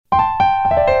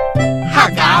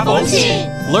Hakka 风情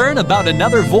Learn about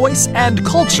another voice and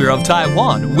culture of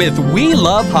Taiwan with We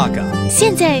Love Hakka.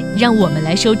 现在让我们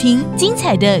来收听精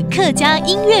彩的客家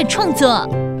音乐创作。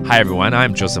Hi everyone,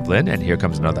 I'm Joseph Lin, and here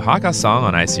comes another Hakka song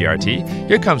on ICRT.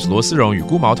 Here comes Lo Sirong与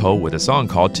孤毛头 with a song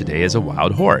called Today is a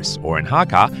Wild Horse, or in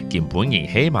Hakka, 今本日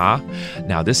係馬.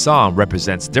 Now this song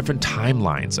represents different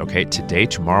timelines, okay? Today,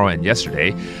 tomorrow, and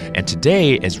yesterday. And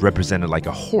today is represented like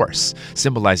a horse,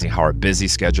 symbolizing how our busy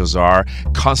schedules are,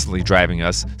 constantly driving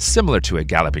us, similar to a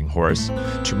galloping horse.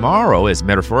 Tomorrow is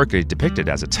metaphorically depicted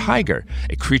as a tiger,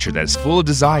 a creature that is full of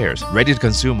desires, ready to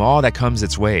consume all that comes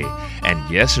its way. And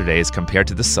yesterday is compared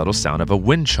to the subtle sound of a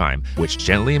wind chime, which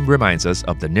gently reminds us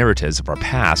of the narratives of our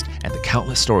past and the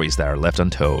countless stories that are left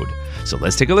untold. So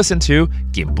let's take a listen to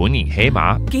今本日係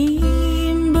馬.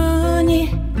 今本日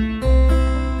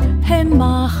係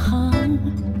馬，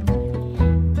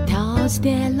跳着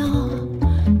跌落，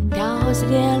跳着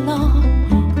跌落，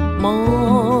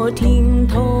冇停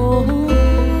頭。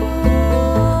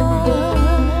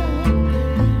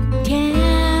天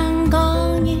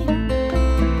光日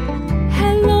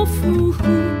係老夫婦。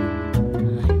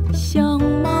相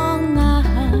望啊，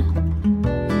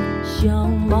相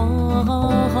望，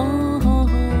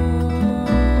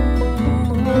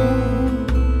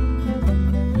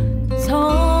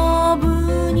错不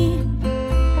你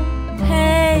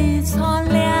嘿错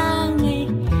亮哎，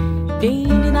叮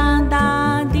叮当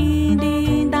当，叮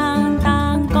叮当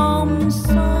当，公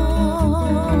说，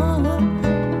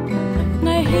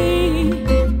爱嘿，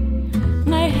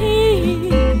爱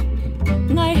嘿，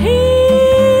爱嘿。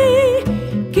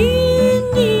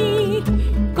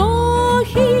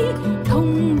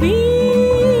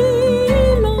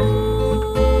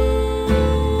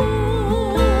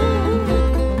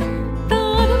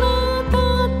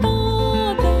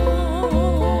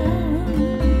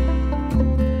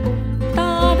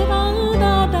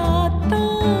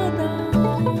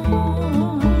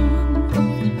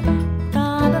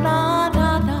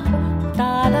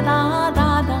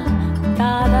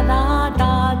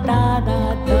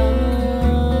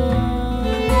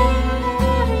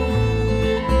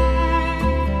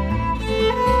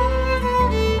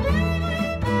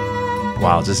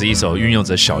哇，这是一首运用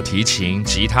着小提琴、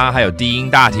吉他还有低音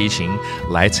大提琴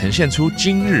来呈现出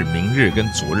今日、明日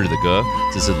跟昨日的歌。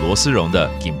这是罗思容的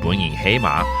《今本日係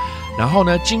馬》。然后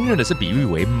呢，今日呢是比喻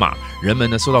为马，人们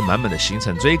呢受到满满的行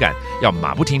程追赶，要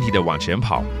马不停蹄的往前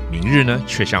跑。明日呢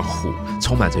却像虎，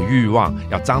充满着欲望，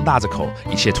要张大着口，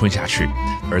一切吞下去。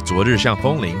而昨日像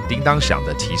风铃，叮当响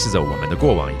的提示着我们的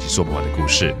过往以及说不完的故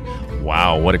事。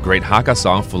Wow, what a great Hakka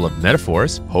song full of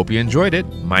metaphors. Hope you enjoyed it.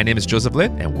 My name is Joseph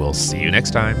Lin, and we'll see you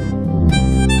next time.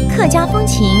 客家风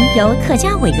情由客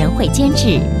家委员会监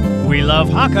制。We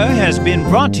Love Hakka has been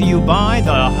brought to you by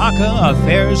the Hakka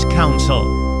Affairs Council.